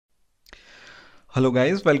Hello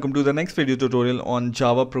guys, welcome to the next video tutorial on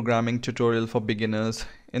Java programming tutorial for beginners.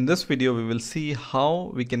 In this video we will see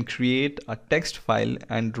how we can create a text file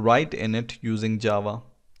and write in it using Java.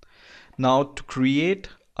 Now to create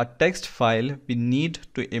a text file we need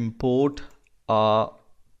to import a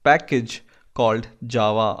package called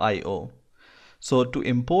Java.io. So to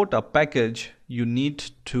import a package you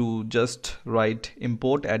need to just write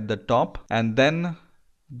import at the top and then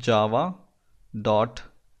java.io.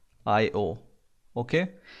 Okay,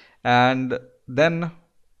 and then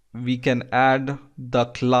we can add the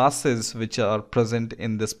classes which are present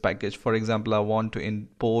in this package. For example, I want to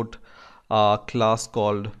import a class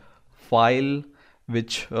called file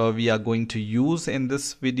which we are going to use in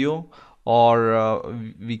this video, or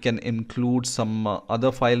we can include some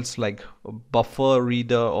other files like buffer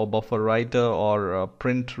reader or buffer writer, or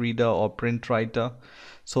print reader or print writer.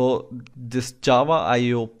 So this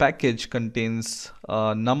Java.io package contains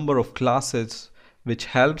a number of classes which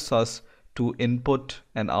helps us to input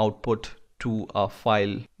and output to a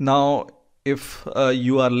file. Now if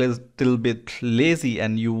you are a little bit lazy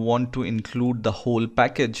and you want to include the whole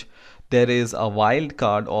package, there is a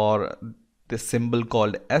wildcard or this symbol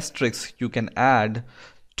called asterisk you can add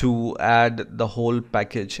to add the whole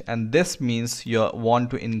package, and this means you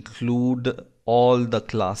want to include all the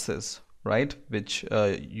classes, right, which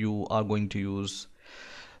you are going to use.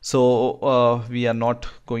 So we are not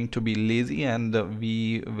going to be lazy, and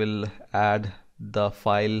we will add the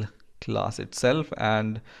file class itself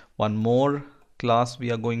and one more class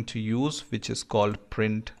we are going to use which is called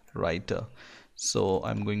print writer. So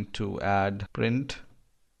I'm going to add print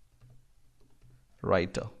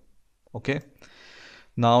writer. Okay,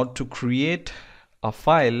 now to create a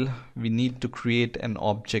file we need to create an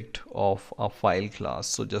object of a file class.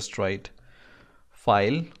 So just write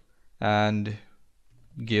file and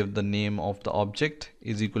give the name of the object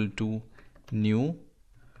is equal to new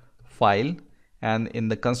file, and in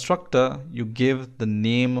the constructor you give the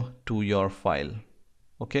name to your file.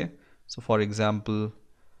 Okay, so for example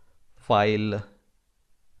file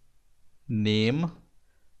name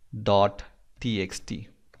dot txt.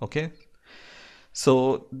 Okay,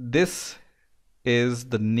 so this is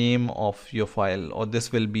the name of your file, or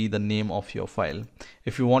this will be the name of your file.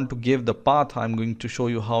 If you want to give the path, I'm going to show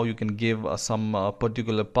you how you can give some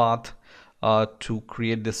particular path to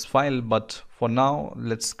create this file, but for now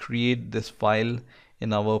let's create this file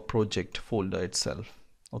in our project folder itself.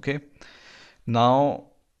 Okay, now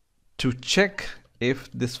to check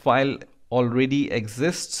if this file already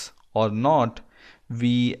exists or not,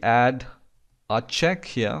 we add a check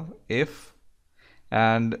here if,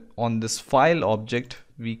 and on this file object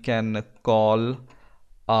we can call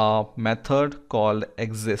a method called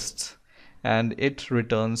exists, and it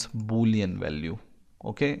returns boolean value.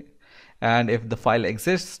 Okay, and if the file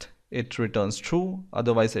exists it returns true,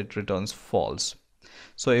 otherwise it returns false.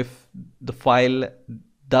 So if the file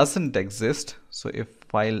doesn't exist, so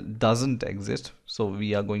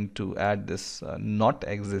we are going to add this not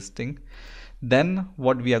existing. Then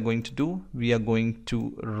what we are going to do, we are going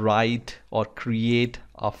to write or create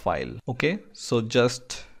a file. Okay, so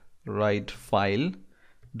just write file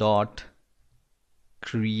dot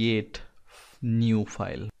create new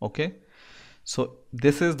file. Okay, so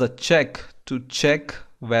this is the check to check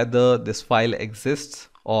whether this file exists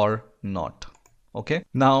or not. Okay,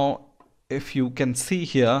 now if you can see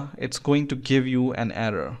here, it's going to give you an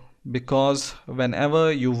error, because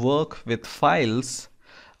whenever you work with files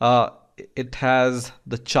it has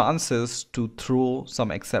the chances to throw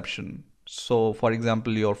some exception. So for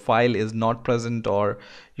example, your file is not present or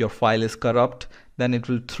your file is corrupt, then it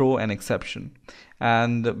will throw an exception.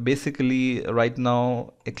 And basically right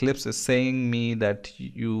now Eclipse is saying me that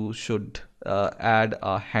you should add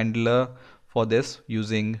a handler for this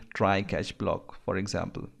using try catch block, for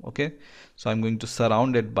example. Okay, so I'm going to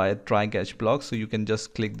surround it by a try catch block. So you can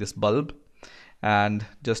just click this bulb and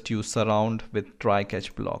just use surround with try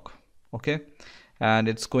catch block. Okay, and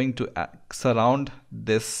it's going to surround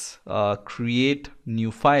this create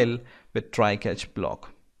new file with try catch block.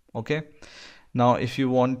 Okay, now if you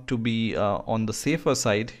want to be on the safer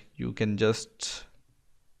side, you can just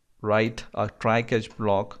write a try catch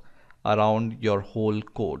block around your whole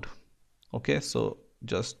code. Okay, so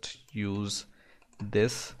just use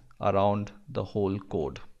this around the whole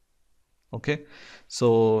code. Okay,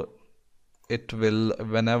 so it will,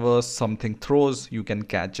 whenever something throws, you can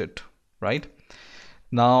catch it. Right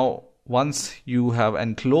now, once you have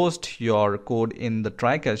enclosed your code in the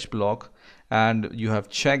try catch block and you have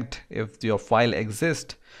checked if your file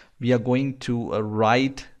exists, we are going to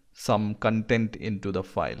write some content into the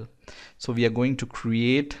file. So we are going to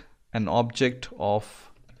create an object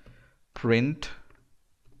of print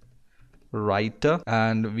writer,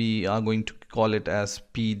 and we are going to call it as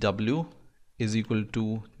pw is equal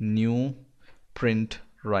to new print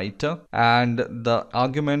writer, and the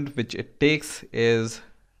argument which it takes is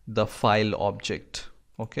the file object.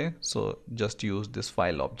 Okay, so just use this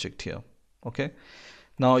file object here. Okay,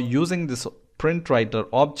 now using this print writer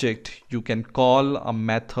object, you can call a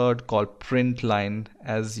method called print line,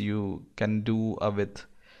 as you can do with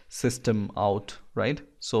system out, right?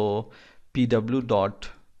 So pw dot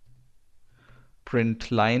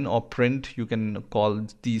print line or print, you can call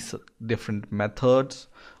these different methods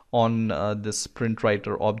on this print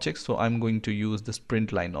writer object. So I'm going to use this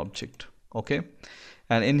print line object. Okay,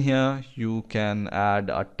 and in here you can add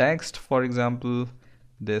a text. For example,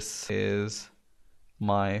 this is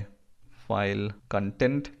my file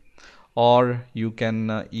content, or you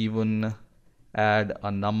can even add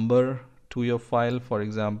a number to your file, for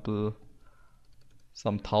example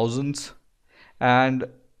some thousands. And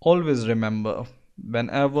always remember,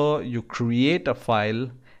 whenever you create a file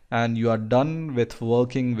and you are done with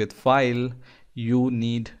working with file, you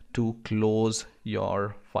need to close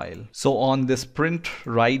your file. So on this print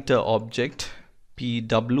writer object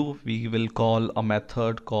pw, we will call a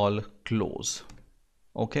method called close.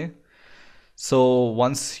 Okay, so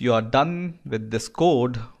once you are done with this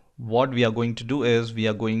code, what we are going to do is we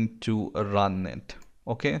are going to run it.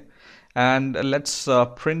 Okay, and let's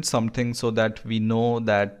print something so that we know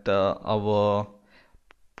that our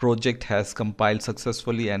project has compiled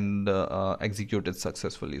successfully and executed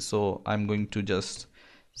successfully. So I'm going to just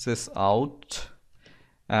sys out,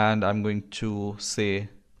 and I'm going to say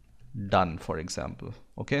done, for example.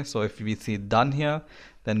 Okay, so if we see done here,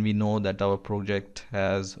 then we know that our project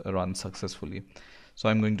has run successfully. So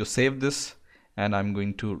I'm going to save this and I'm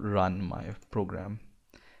going to run my program,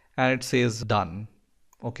 and it says done.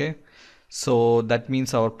 Okay, so that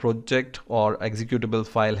means our project or executable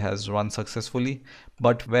file has run successfully,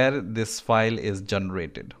 but where this file is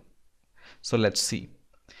generated. So let's see.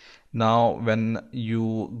 Now when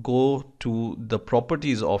you go to the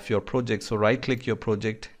properties of your project, so right click your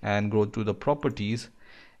project and go to the properties,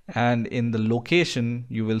 and in the location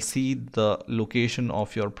you will see the location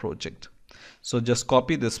of your project. So just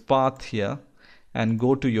copy this path here and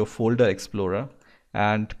go to your folder explorer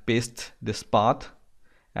and paste this path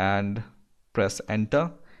and press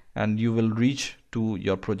enter, and you will reach to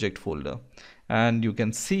your project folder, and you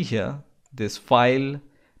can see here this file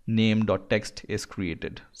name.txt is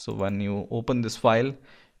created. So when you open this file,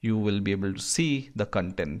 you will be able to see the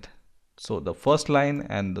content, so the first line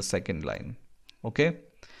and the second line. Okay,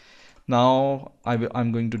 now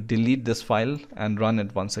I'm going to delete this file and run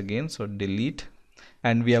it once again. So delete,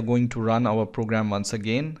 and we are going to run our program once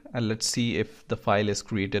again, and let's see if the file is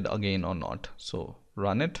created again or not. So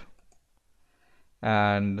run it,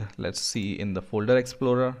 and let's see in the folder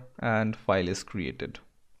explorer, and file is created.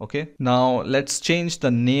 Okay, now let's change the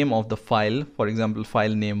name of the file, for example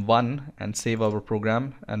file name 1, and save our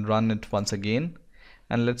program and run it once again,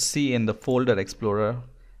 and let's see in the folder explorer,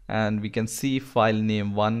 and we can see file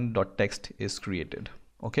name 1.txt is created.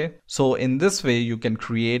 Okay, so in this way you can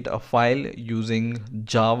create a file using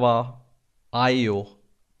Java IO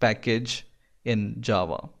package in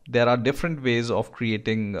Java. There are different ways of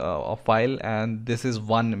creating a file, and this is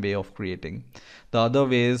one way of creating. The other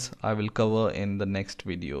ways I will cover in the next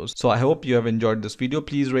videos. So I hope you have enjoyed this video.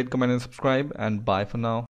 Please rate, comment and subscribe, and bye for now.